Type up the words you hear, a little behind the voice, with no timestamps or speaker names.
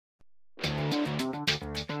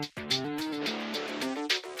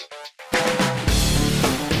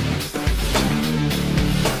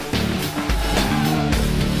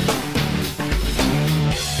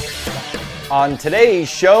On today's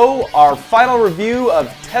show, our final review of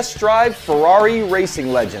Test Drive Ferrari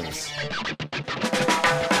Racing Legends.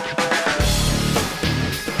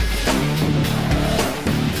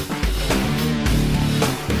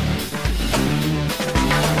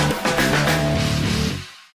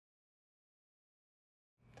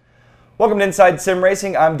 Welcome to Inside Sim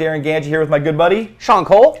Racing. I'm Darin Gangi here with my good buddy, Shaun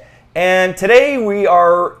Cole. And today we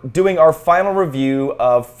are doing our final review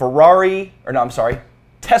of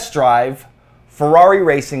Test Drive Ferrari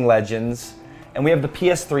Racing Legends, and we have the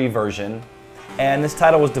PS3 version. And this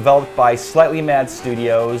title was developed by Slightly Mad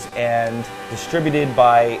Studios and distributed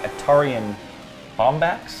by Atari and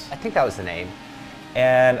Bombax. I think that was the name.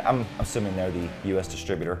 And I'm assuming they're the US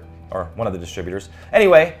distributor, or one of the distributors.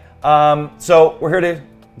 Anyway, so we're here to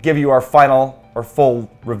give you our final or full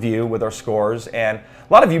review with our scores. And a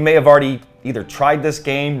lot of you may have already either tried this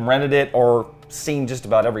game, rented it, or seen just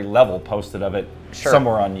about every level posted of it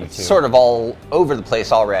somewhere on YouTube. It's sort of all over the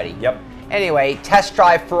place already. Yep. Anyway, Test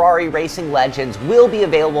Drive Ferrari Racing Legends will be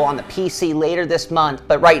available on the PC later this month,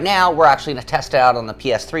 but right now we're actually going to test it out on the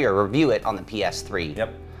PS3 or review it on the PS3.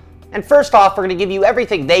 Yep. And first off, we're going to give you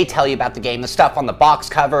everything they tell you about the game, the stuff on the box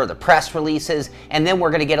cover, the press releases, and then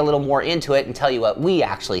we're going to get a little more into it and tell you what we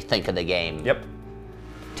actually think of the game. Yep.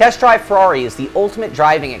 Test Drive Ferrari is the ultimate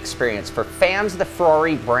driving experience for fans of the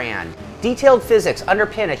Ferrari brand. Detailed physics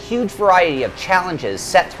underpin a huge variety of challenges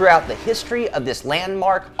set throughout the history of this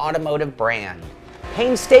landmark automotive brand.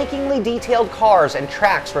 Painstakingly detailed cars and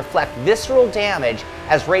tracks reflect visceral damage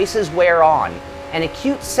as races wear on. An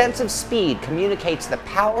acute sense of speed communicates the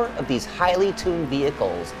power of these highly tuned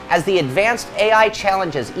vehicles, as the advanced AI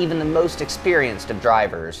challenges even the most experienced of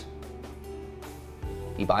drivers.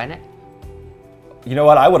 You buying it? You know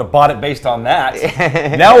what? I would have bought it based on that.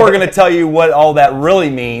 Now we're going to tell you what all that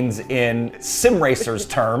really means in sim racers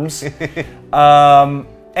terms.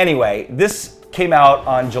 Anyway, this came out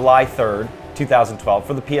on July 3rd, 2012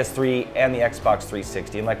 for the PS3 and the Xbox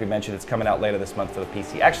 360. And like we mentioned, it's coming out later this month for the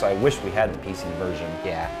PC. Actually, I wish we had the PC version.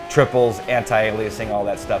 Yeah. Triples, anti-aliasing, all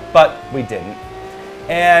that stuff, but we didn't.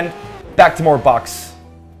 And back to more box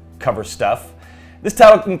cover stuff. This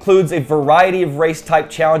title includes a variety of race-type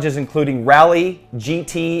challenges, including Rally,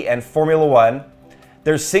 GT, and Formula One.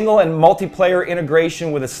 There's single and multiplayer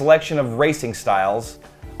integration with a selection of racing styles.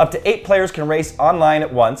 Up to 8 players can race online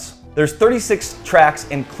at once. There's 36 tracks,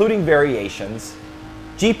 including variations.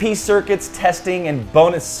 GP circuits, testing, and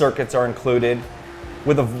bonus circuits are included,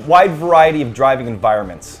 with a wide variety of driving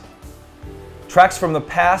environments. Tracks from the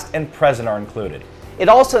past and present are included. It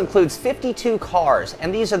also includes 52 cars,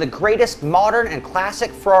 and these are the greatest modern and classic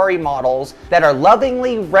Ferrari models that are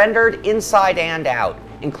lovingly rendered inside and out,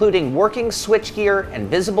 including working switchgear and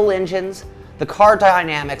visible engines. The car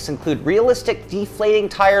dynamics include realistic deflating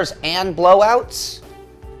tires and blowouts.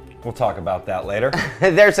 We'll talk about that later.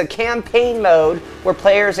 There's a campaign mode where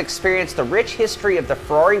players experience the rich history of the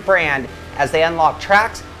Ferrari brand as they unlock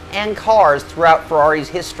tracks and cars throughout Ferrari's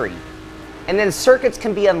history. And then circuits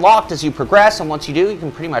can be unlocked as you progress, and once you do, you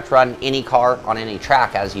can pretty much run any car on any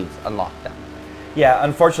track as you've unlocked them. Yeah,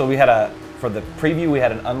 unfortunately, for the preview, we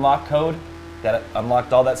had an unlock code that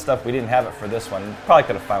unlocked all that stuff. We didn't have it for this one. Probably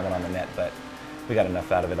could have found one on the net, but we got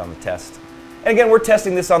enough out of it on the test. And again, we're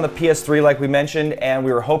testing this on the PS3 like we mentioned, and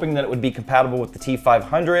we were hoping that it would be compatible with the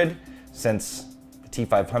T500, since the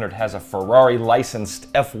T500 has a Ferrari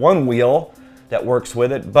licensed F1 wheel that works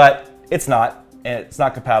with it, but it's not. And it's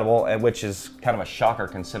not compatible, and which is kind of a shocker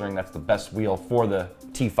considering that's the best wheel for the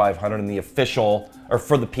T500 and the official, or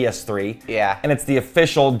for the PS3. Yeah. And it's the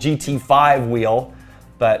official GT5 wheel,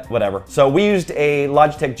 but whatever. So we used a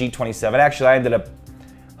Logitech G27. Actually, I ended up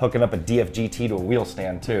hooking up a DFGT to a wheel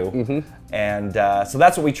stand too. And so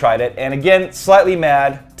that's what we tried it. And again, Slightly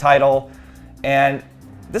Mad title, and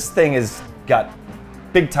this thing has got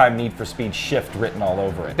big time Need for Speed Shift written all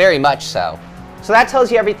over it. Very much so. So that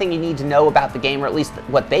tells you everything you need to know about the game, or at least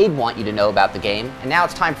what they'd want you to know about the game. And now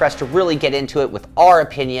it's time for us to really get into it with our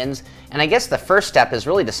opinions. And I guess the first step is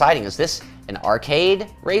really deciding, is this an arcade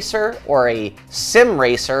racer or a sim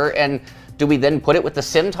racer? And do we then put it with the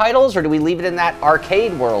sim titles, or do we leave it in that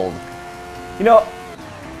arcade world? You know,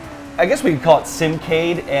 I guess we could call it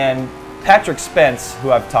Simcade, and Patrick Spence,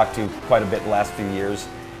 who I've talked to quite a bit the last few years,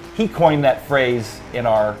 he coined that phrase in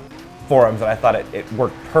our forums, and I thought it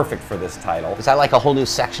worked perfect for this title. Is that like a whole new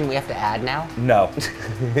section we have to add now? No.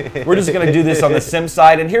 We're just going to do this on the sim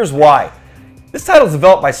side, and here's why. This title is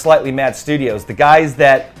developed by Slightly Mad Studios, the guys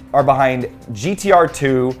that are behind GTR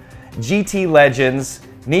 2, GT Legends,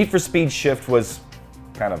 Need for Speed Shift was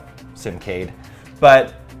kind of Simcade.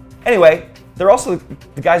 But anyway, they're also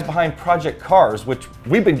the guys behind Project Cars, which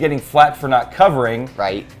we've been getting flack for not covering.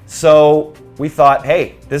 Right. So we thought,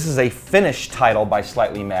 hey, this is a finished title by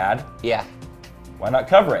Slightly Mad. Yeah. Why not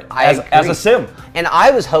cover it I as a sim? And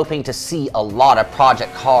I was hoping to see a lot of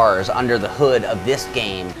Project Cars under the hood of this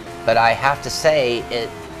game, but I have to say it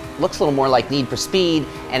looks a little more like Need for Speed,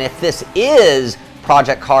 and if this is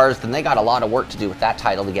Project Cars, then they got a lot of work to do with that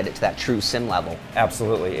title to get it to that true sim level.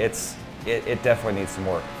 Absolutely, it definitely needs some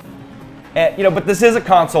work. And but this is a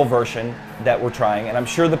console version that we're trying, and I'm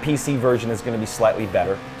sure the PC version is going to be slightly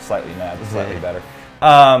better, slightly better.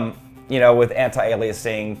 With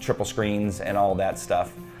anti-aliasing, triple screens, and all that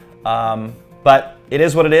stuff. But it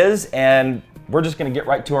is what it is, and we're just going to get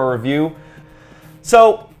right to our review.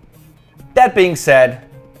 So, that being said,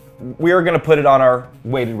 we are going to put it on our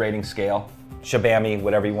weighted rating scale, Shabammy,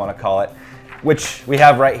 whatever you want to call it, which we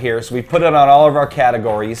have right here. So we put it on all of our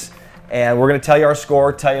categories, and we're going to tell you our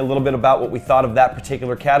score, tell you a little bit about what we thought of that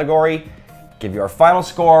particular category, give you our final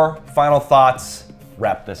score, final thoughts,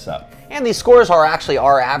 wrap this up. And these scores are actually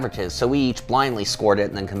our averages, so we each blindly scored it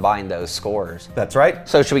and then combined those scores. That's right.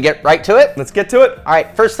 So should we get right to it? Let's get to it. All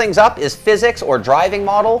right, first things up is physics or driving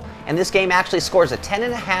model, and this game actually scores a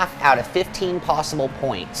 10.5 out of 15 possible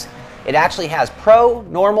points. It actually has pro,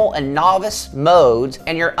 normal, and novice modes,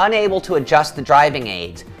 and you're unable to adjust the driving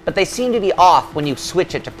aids, but they seem to be off when you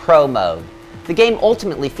switch it to pro mode. The game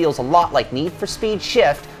ultimately feels a lot like Need for Speed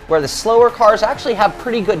Shift, where the slower cars actually have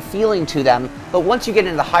pretty good feeling to them, but once you get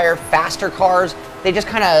into the higher, faster cars, they just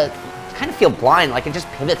kind of feel blind, like it just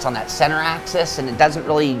pivots on that center axis and it doesn't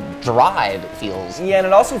really drive, it feels. Yeah, and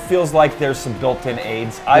it also feels like there's some built-in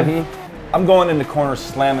aids. I'm going into corners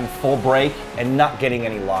slamming full brake and not getting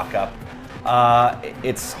any lockup.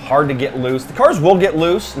 It's hard to get loose. The cars will get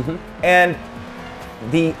loose, and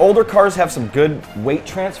the older cars have some good weight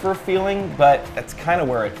transfer feeling, but that's kind of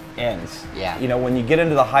where it ends. Yeah. When you get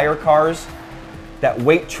into the higher cars, that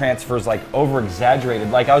weight transfer is like over-exaggerated.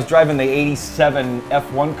 Like I was driving the 87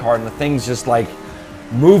 F1 car and the thing's just like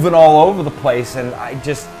moving all over the place, and it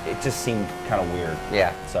just seemed kind of weird.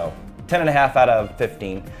 Yeah. So 10.5 out of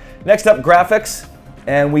 15. Next up, graphics,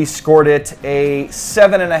 and we scored it a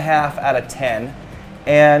 7.5 out of 10.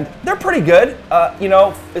 And they're pretty good,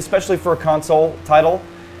 especially for a console title.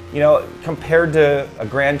 Compared to a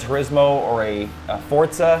Gran Turismo or a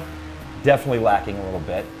Forza, definitely lacking a little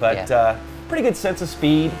bit. But pretty good sense of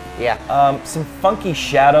speed. Yeah. Some funky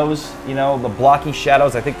shadows, the blocky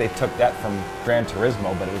shadows. I think they took that from Gran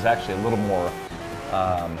Turismo, but it was actually a little more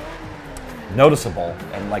noticeable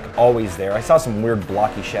and like always there. I saw some weird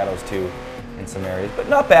blocky shadows too in some areas, but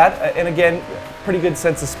not bad. And again, pretty good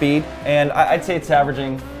sense of speed, and I'd say it's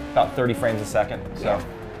averaging about 30 frames a second. So. Yeah.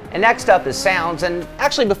 And next up is sounds, and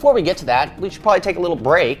actually before we get to that, we should probably take a little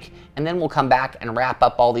break, and then we'll come back and wrap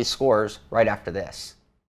up all these scores right after this.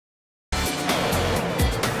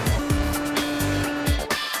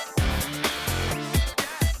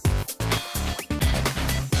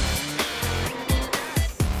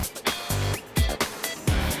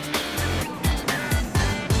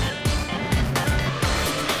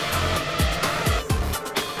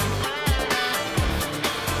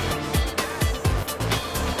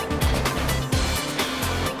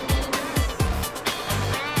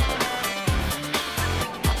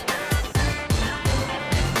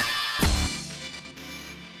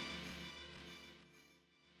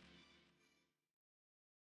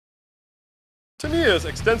 Tamiya's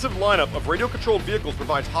extensive lineup of radio-controlled vehicles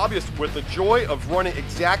provides hobbyists with the joy of running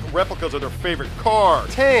exact replicas of their favorite car,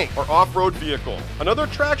 tank, or off-road vehicle. Another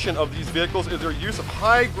attraction of these vehicles is their use of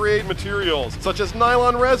high-grade materials, such as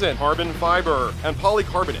nylon resin, carbon fiber, and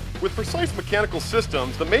polycarbonate. With precise mechanical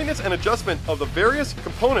systems, the maintenance and adjustment of the various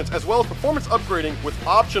components, as well as performance upgrading with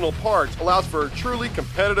optional parts, allows for truly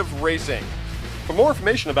competitive racing. For more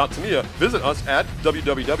information about Tamiya, visit us at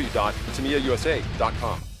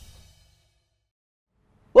www.tamiyausa.com.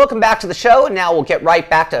 Welcome back to the show, and now we'll get right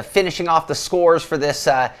back to finishing off the scores for this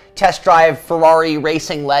test drive Ferrari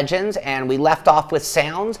Racing Legends, and we left off with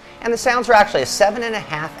sounds, and the sounds are actually a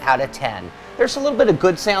 7.5 out of 10. There's a little bit of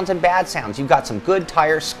good sounds and bad sounds. You've got some good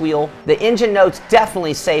tire squeal. The engine notes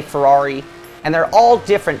definitely say Ferrari, and they're all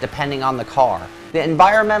different depending on the car. The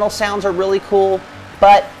environmental sounds are really cool,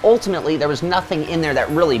 but ultimately there was nothing in there that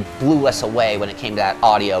really blew us away when it came to that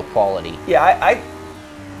audio quality. Yeah,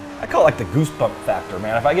 I call it like the goosebump factor,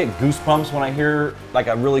 man. If I get goosebumps when I hear like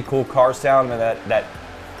a really cool car sound, then that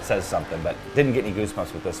says something, but didn't get any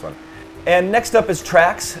goosebumps with this one. And next up is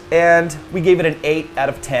tracks, and we gave it an 8 out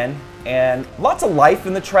of 10. And lots of life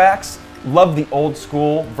in the tracks. Love the old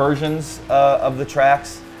school versions of the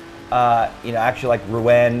tracks. Actually like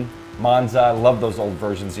Rouen, Monza. I love those old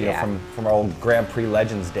versions, you know, from our old Grand Prix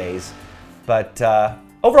Legends days. But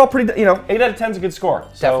overall, pretty, you know, 8 out of 10 is a good score.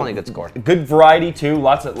 So, definitely a good score. Good variety too.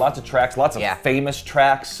 Lots of tracks, lots of famous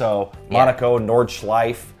tracks. So Monaco,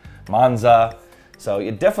 Nordschleife, Monza. So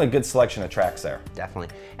definitely a good selection of tracks there.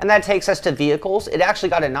 Definitely. And that takes us to vehicles. It actually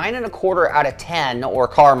got a 9.25 out of 10, or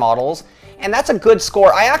car models. And that's a good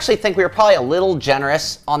score. I actually think we were probably a little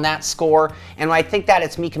generous on that score. And I think that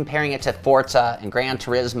it's me comparing it to Forza and Gran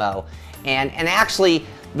Turismo. And actually,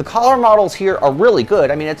 the car models here are really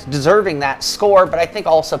good. I mean, it's deserving that score, but I think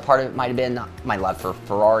also part of it might have been my love for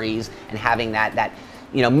Ferraris and having that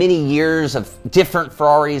you know, many years of different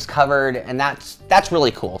Ferraris covered, and that's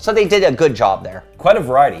really cool. So they did a good job there. Quite a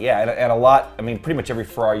variety, yeah, and a lot. I mean, pretty much every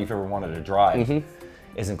Ferrari you've ever wanted to drive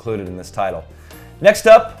is included in this title. Next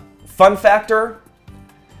up, fun factor.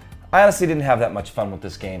 I honestly didn't have that much fun with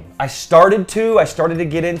this game. I started to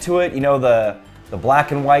get into it, you know, the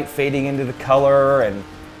black and white fading into the color,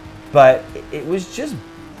 but it was just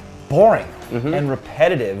boring and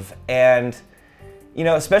repetitive, and you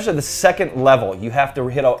know, especially the second level, you have to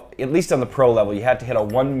hit at least on the pro level, you had to hit a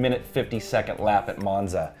 1-minute 50-second lap at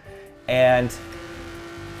Monza. And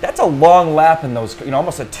that's a long lap in those, you know,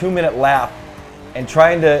 almost a 2-minute lap, and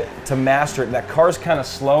trying to master it. And that car's kind of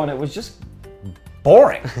slow, and it was just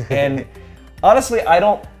boring. And honestly, I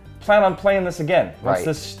don't plan on playing this again. Once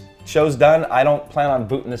this show's done, I don't plan on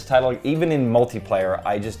booting this title. Even in multiplayer,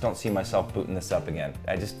 I just don't see myself booting this up again.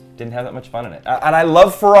 I just didn't have that much fun in it. And I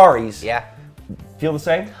love Ferraris. Yeah. Feel the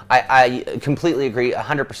same? I completely agree,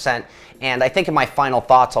 100%. And I think in my final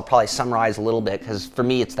thoughts, I'll probably summarize a little bit, because for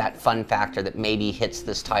me, it's that fun factor that maybe hits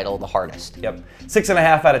this title the hardest. Yep.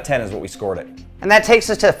 6.5 out of 10 is what we scored it. And that takes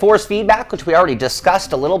us to force feedback, which we already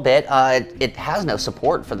discussed a little bit. It has no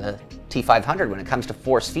support for the T500 when it comes to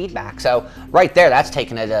force feedback. So right there, that's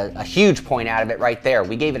taken it a huge point out of it right there.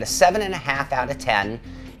 We gave it a 7.5 out of 10.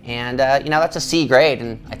 And you know, that's a C grade,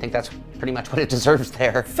 and I think that's pretty much what it deserves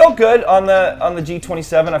there. Felt good on the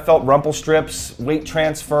G27. I felt rumple strips, weight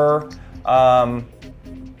transfer, but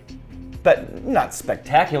not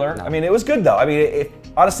spectacular. No. I mean, it was good though. I mean,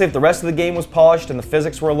 honestly, if the rest of the game was polished and the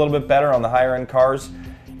physics were a little bit better on the higher end cars,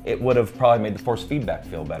 it would have probably made the force feedback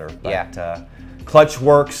feel better. But, clutch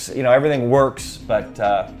works, you know, everything works, but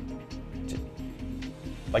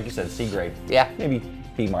like you said, C grade. Yeah. Maybe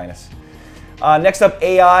B minus. Next up,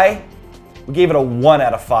 AI. We gave it a 1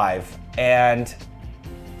 out of 5. And,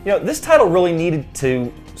 you know, this title really needed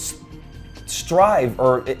to strive,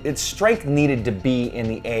 or its strength needed to be in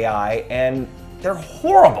the AI, and they're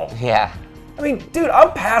horrible. Yeah. I mean, dude,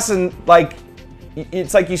 I'm passing, like,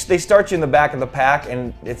 it's like they start you in the back of the pack,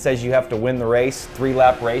 and it says you have to win the race,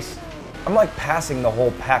 3-lap race. I'm, like, passing the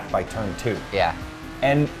whole pack by turn 2. Yeah.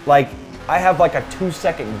 And, like, I have like a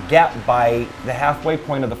 2-second gap by the halfway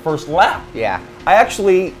point of the first lap. Yeah. I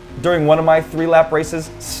actually, during one of my 3-lap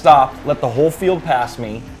races, stopped, let the whole field pass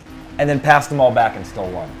me, and then passed them all back and still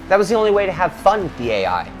won. That was the only way to have fun with the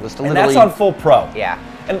AI, was to literally... And that's on full pro. Yeah.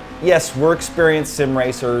 And yes, we're experienced sim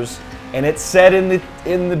racers, and it said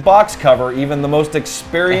in the box cover, even the most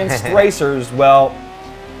experienced racers, well,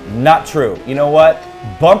 not true. You know what?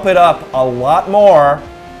 Bump it up a lot more,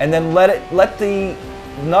 and then let the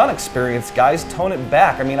non-experienced guys tone it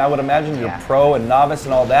back. I mean, I would imagine your pro and novice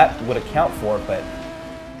and all that would account for it, but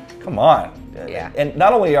come on. Yeah. And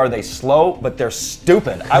not only are they slow, but they're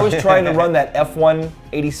stupid. I was trying to run that F1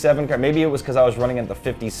 87 car. Maybe it was because I was running at the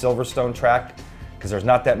 50 Silverstone track, because there's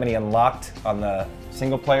not that many unlocked on the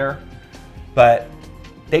single player, but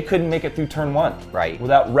they couldn't make it through turn 1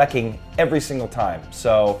 without wrecking every single time.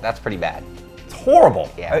 So that's pretty bad. It's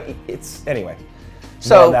horrible. Yeah. Anyway.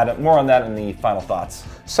 So more on that in the final thoughts.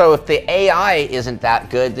 So if the AI isn't that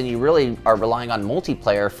good, then you really are relying on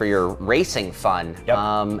multiplayer for your racing fun. Yep.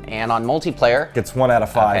 And on multiplayer, gets 1 out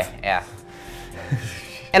of 5. Okay, yeah.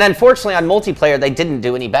 And unfortunately on multiplayer, they didn't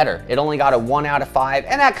do any better. It only got a 1 out of 5,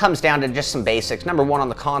 and that comes down to just some basics. Number one, on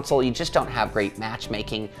the console, you just don't have great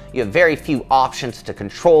matchmaking. You have very few options to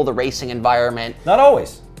control the racing environment. Not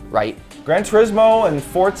always. Right. Gran Turismo and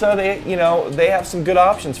Forza, they have some good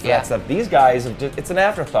options for that stuff. These guys, it's an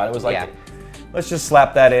afterthought. It was like, let's just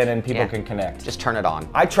slap that in and people can connect. Just turn it on.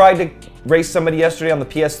 I tried to race somebody yesterday on the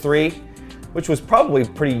PS3, which was probably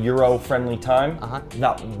pretty Euro-friendly time.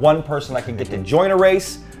 Not one person I could get to join a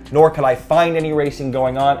race, nor could I find any racing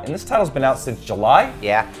going on. And this title's been out since July.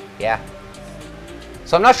 Yeah.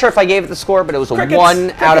 So I'm not sure if I gave it the score, but it was a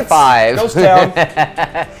 1 out of 5. Ghost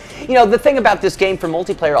Town. You know, the thing about this game for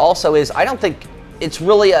multiplayer also is I don't think it's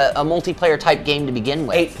really a multiplayer type game to begin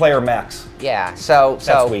with. 8-player max. Yeah, so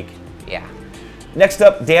that's weak. Yeah. Next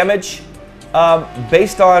up, damage.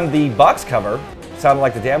 Based on the box cover, sounded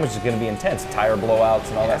like the damage was going to be intense, tire blowouts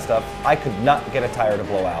and all that stuff. I could not get a tire to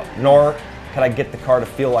blow out, nor could I get the car to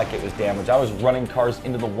feel like it was damaged. I was running cars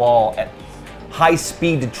into the wall at high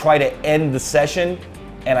speed to try to end the session,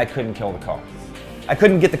 and I couldn't kill the car. I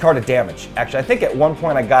couldn't get the car to damage. Actually, I think at one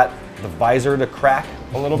point I got the visor to crack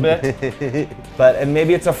a little bit, and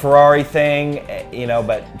maybe it's a Ferrari thing, you know,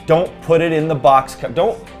 but don't put it in the box.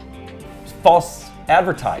 Don't false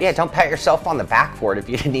advertise. Yeah, don't pat yourself on the back for it if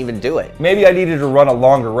you didn't even do it. Maybe I needed to run a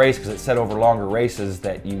longer race because it said over longer races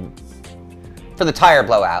that you... For the tire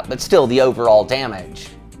blowout, but still the overall damage.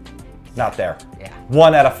 Not there. Yeah.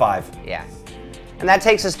 1 out of 5. Yeah. And that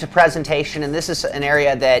takes us to presentation, and this is an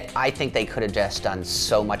area that I think they could have just done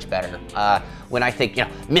so much better. When I think, you know,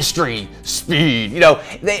 mystery, speed, you know,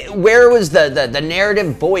 where was the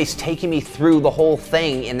narrative voice taking me through the whole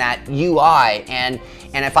thing in that UI? And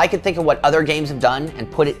if I could think of what other games have done and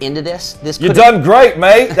put it into this You've done great,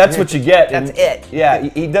 mate. That's what you get. That's it. Yeah,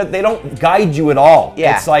 they don't guide you at all.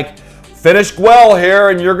 Yeah. It's like, finished well here,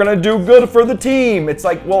 and you're gonna do good for the team. It's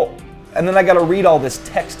like, well, and then I gotta read all this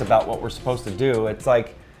text about what we're supposed to do. It's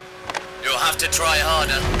like... You'll have to try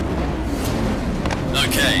harder.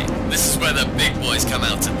 Okay, this is where the big boys come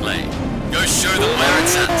out to play. Go show them where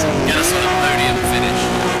it's at. Get us on a podium finish.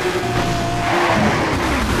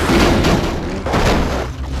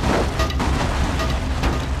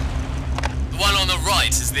 The one on the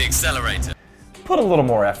right is the accelerator. Put a little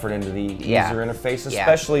more effort into the user interface,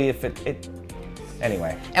 especially if it...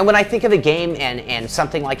 Anyway. And when I think of a game and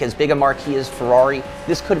something like as big a marquee as Ferrari,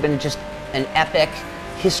 this could have been just an epic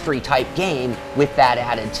history type game with that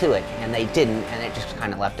added to it, and they didn't, and it just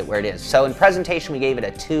kind of left it where it is. So in presentation, we gave it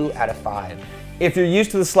a 2 out of 5. If you're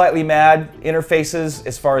used to the slightly mad interfaces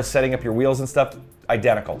as far as setting up your wheels and stuff,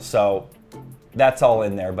 identical. So that's all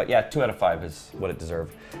in there. But yeah, 2 out of 5 is what it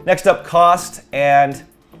deserved. Next up, cost. And,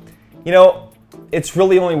 you know, it's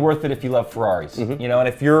really only worth it if you love Ferraris. You know, and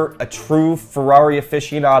if you're a true Ferrari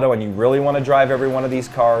aficionado and you really want to drive every one of these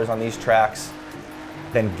cars on these tracks,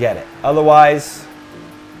 then get it. Otherwise,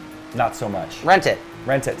 not so much. Rent it.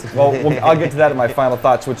 Rent it. Well, I'll get to that in my final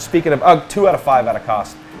thoughts, which speaking of, 2 out of 5 out of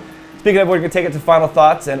cost. Speaking of, we're going to take it to final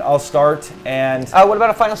thoughts, and I'll start, and... what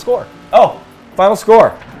about a final score? Oh, final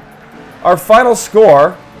score. Our final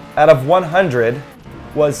score out of 100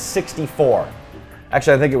 was 64.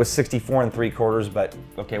 Actually, I think it was 64 3/4, but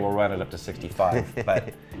okay, we'll round it up to 65.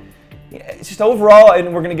 But yeah, it's just overall,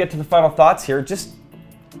 and we're going to get to the final thoughts here,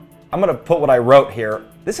 I'm going to put what I wrote here.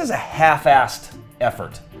 This is a half-assed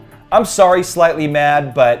effort. I'm sorry, Slightly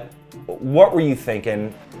Mad, but what were you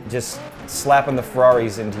thinking? Just slapping the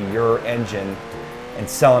Ferraris into your engine and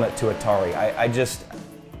selling it to Atari.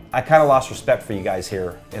 I kind of lost respect for you guys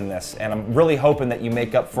here in this, and I'm really hoping that you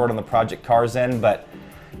make up for it on the Project Cars end, but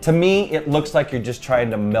to me, it looks like you're just trying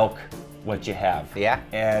to milk what you have. Yeah.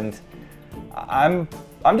 And I'm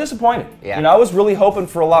disappointed. Yeah. You know, I was really hoping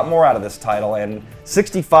for a lot more out of this title, and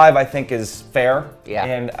 65 I think is fair. Yeah.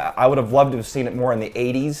 And I would have loved to have seen it more in the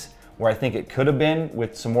 80s, where I think it could have been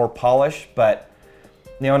with some more polish, but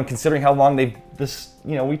you know, and considering how long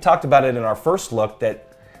we talked about it in our first look,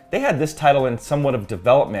 that they had this title in somewhat of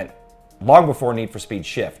development long before Need for Speed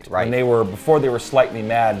Shift. Right. Before they were Slightly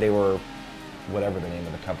Mad, they were whatever the name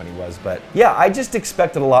of the company was. But yeah, I just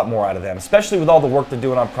expected a lot more out of them, especially with all the work they're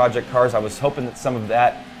doing on Project Cars. I was hoping that some of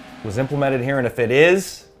that was implemented here, and if it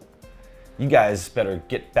is, you guys better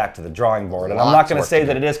get back to the drawing board. And I'm not going to say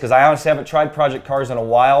that it is, because I honestly haven't tried Project Cars in a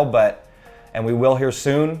while, and we will here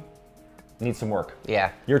soon. Need some work.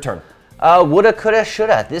 Yeah. Your turn. Woulda, coulda,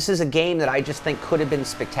 shoulda. This is a game that I just think could have been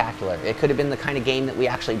spectacular. It could have been the kind of game that we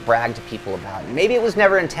actually bragged to people about. Maybe it was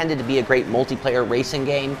never intended to be a great multiplayer racing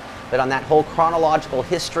game, but on that whole chronological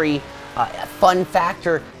history, fun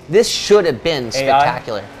factor, this should have been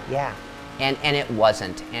spectacular. AI? Yeah, and it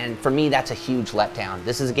wasn't. And for me, that's a huge letdown.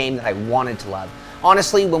 This is a game that I wanted to love.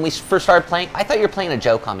 Honestly, when we first started playing, I thought you were playing a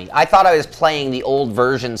joke on me. I thought I was playing the old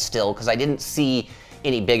version still, because I didn't see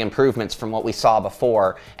any big improvements from what we saw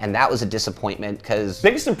before, and that was a disappointment, because...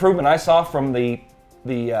 Biggest improvement I saw from the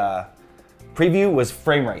preview was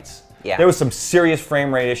frame rates. Yeah. There was some serious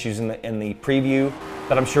frame rate issues in the preview,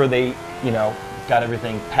 but I'm sure they, got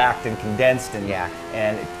everything packed and condensed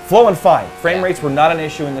and flowing fine. Frame rates were not an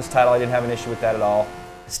issue in this title. I didn't have an issue with that at all.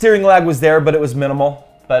 Steering lag was there, but it was minimal.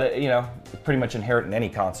 But pretty much inherent in any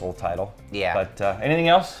console title. Yeah. But anything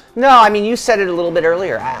else? No, I mean, you said it a little bit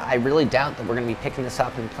earlier. I really doubt that we're going to be picking this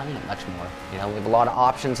up and playing it much more. We have a lot of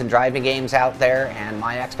options and driving games out there, and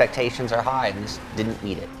my expectations are high, and this didn't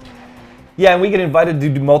meet it. Yeah, and we get invited to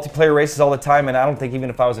do multiplayer races all the time, and I don't think even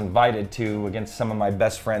if I was invited to against some of my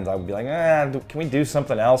best friends, I would be like, can we do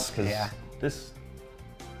something else? Because this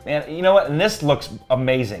And you know what? And this looks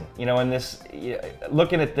amazing. You know, and this,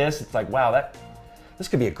 looking at this, it's like, wow, this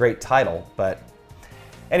could be a great title. But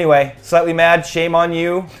anyway, Slightly Mad, shame on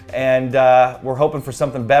you. And we're hoping for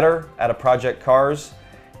something better out of Project Cars.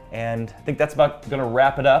 And I think that's about going to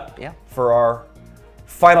wrap it up for our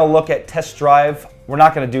final look at Test Drive. We're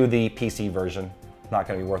not going to do the PC version. It's not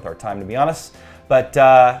going to be worth our time, to be honest. But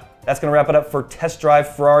that's going to wrap it up for Test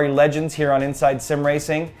Drive Ferrari Legends here on Inside Sim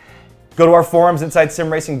Racing. Go to our forums,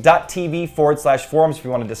 insidesimracing.tv/forums if you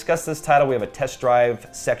want to discuss this title. We have a test drive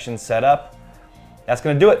section set up. That's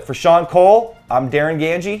going to do it. For Shaun Cole, I'm Darin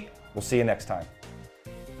Gangi. We'll see you next time.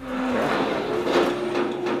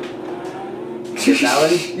 That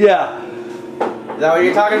one? Yeah. Is that what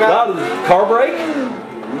you're talking about? Car brake?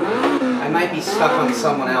 I might be stuck on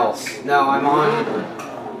someone else. No, I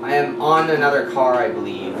am on another car, I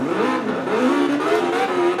believe.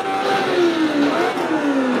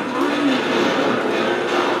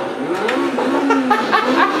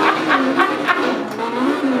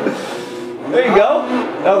 There you go.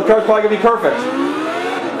 Now the car's probably going to be perfect.